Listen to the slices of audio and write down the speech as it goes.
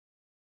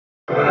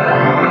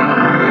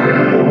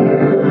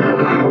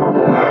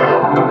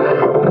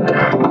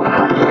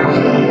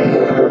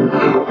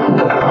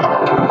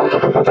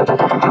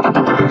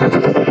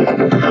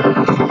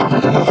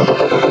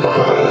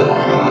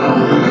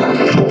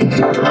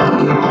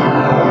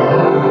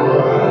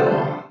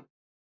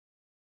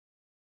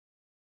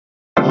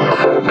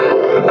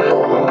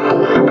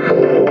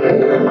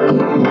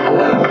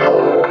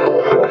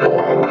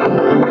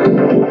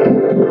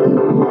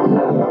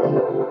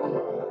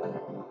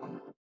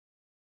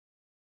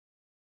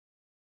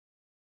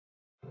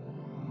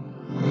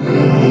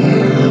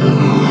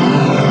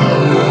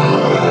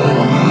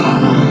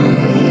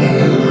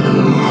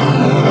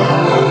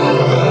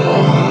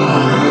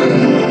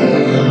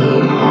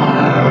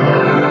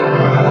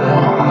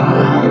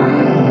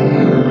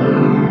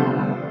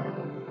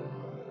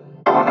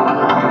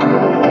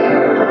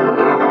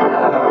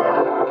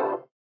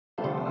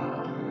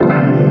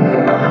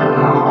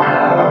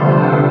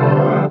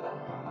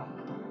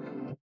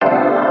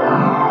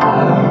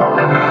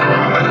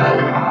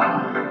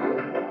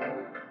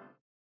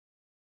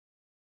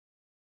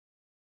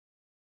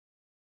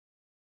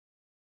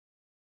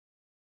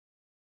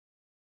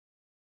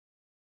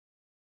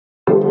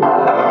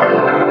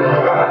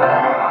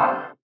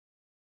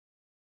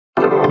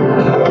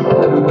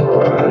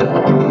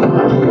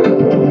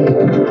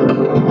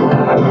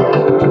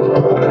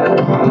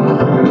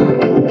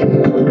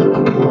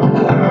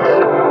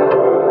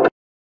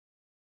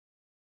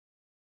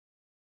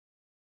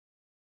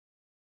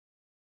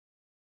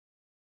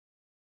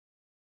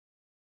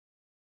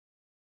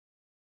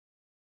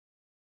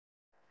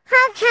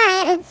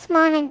Okay, it's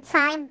morning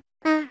time.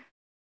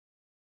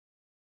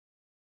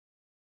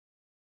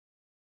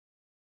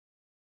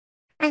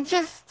 I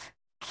just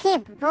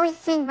keep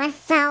voicing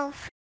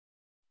myself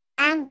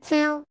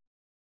until,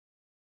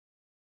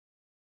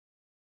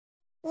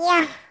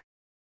 yeah.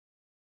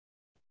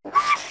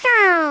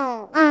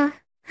 So,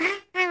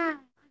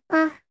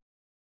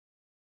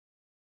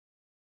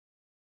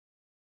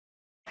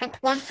 it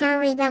was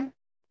really the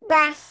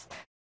best.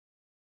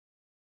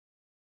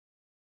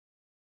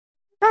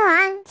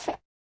 But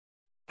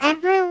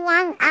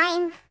everyone,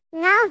 I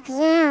love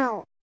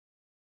you.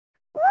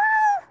 Woo!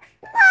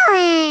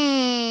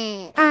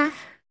 Why?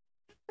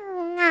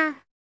 No.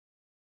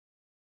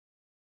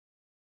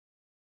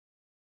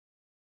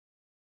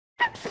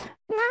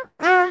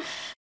 No.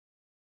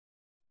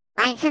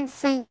 I can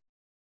say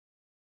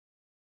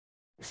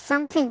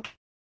something.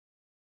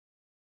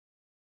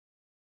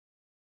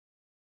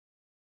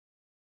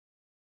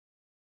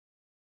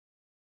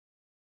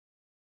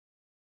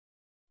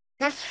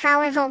 The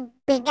shower will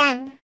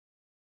begin.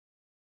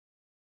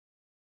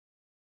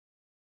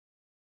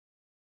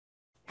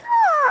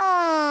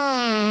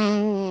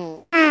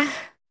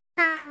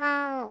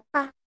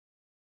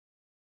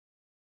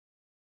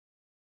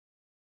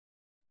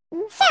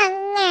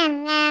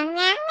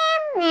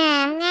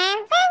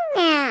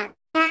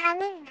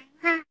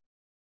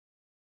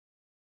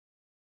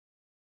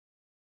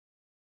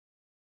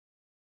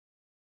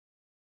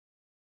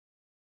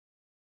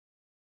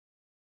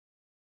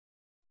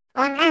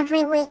 On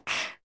every week,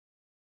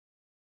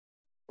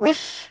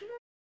 wish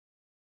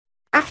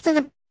after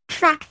the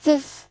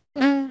practice,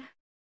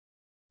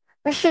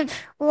 we should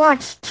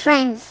watch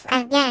Trains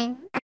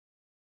again.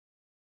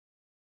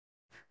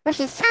 Which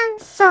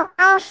sounds so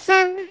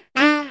awesome.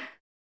 And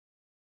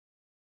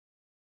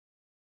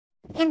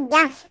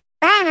that's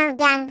better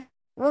than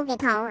movie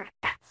tower.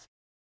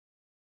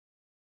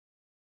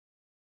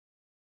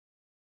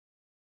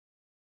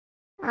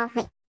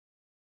 Okay.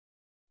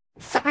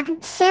 So I can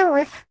chill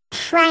with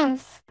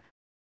Trains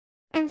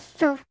and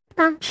so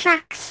fun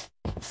tracks.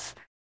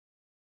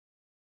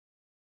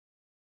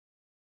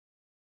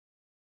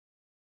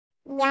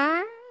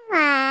 Yeah.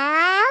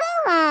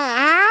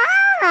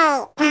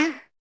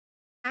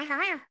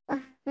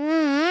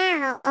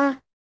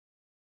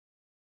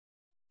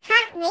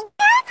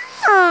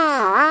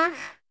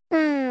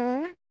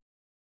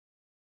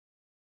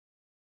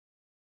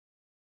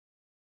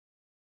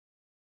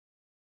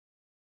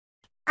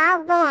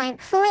 Oh boy,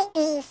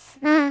 please.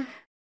 No!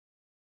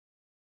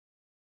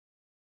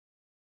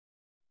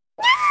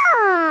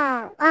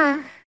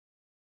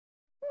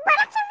 But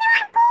it's a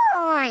new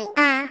boy.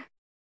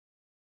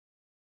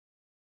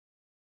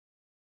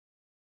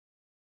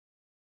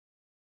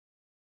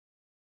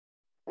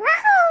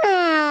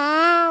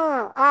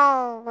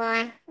 Oh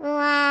boy.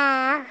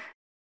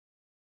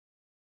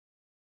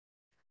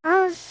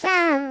 Oh,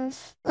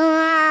 Sam's.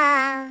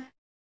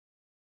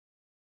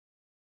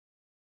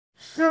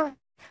 So,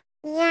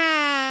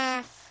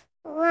 yes.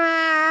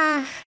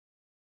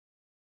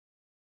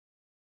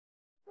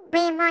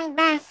 Be my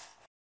best.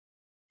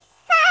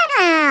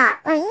 Santa!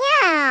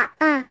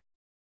 Yeah!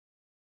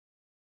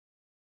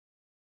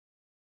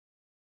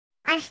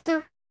 I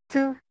still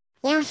do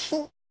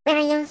Yoshi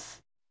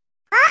videos.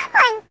 Oh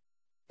my...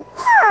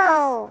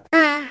 Oh!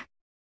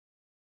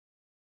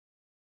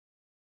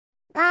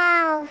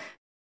 Oh!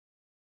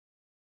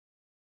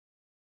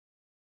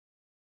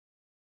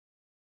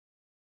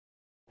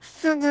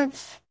 So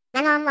that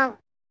the normal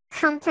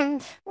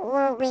content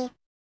will be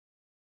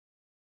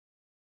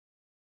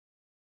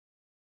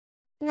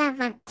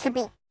never to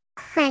be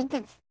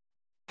created.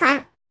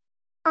 But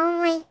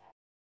only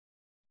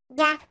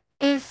that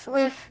is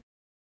with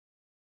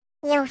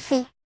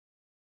Yoshi.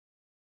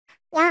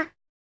 Yeah.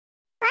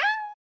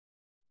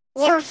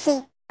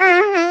 Yoshi.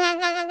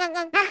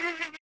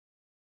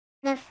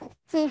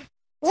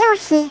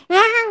 Yoshi.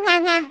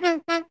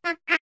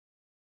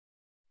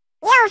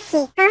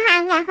 Yoshi.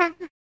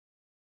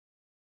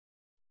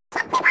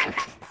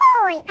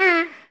 Boy.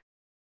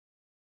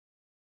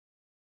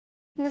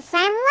 The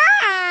same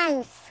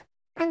life.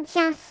 And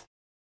just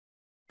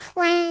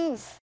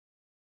please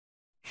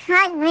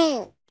hug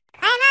me.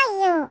 I know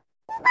you.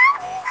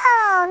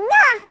 Whoa,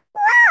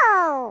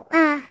 no,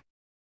 whoa.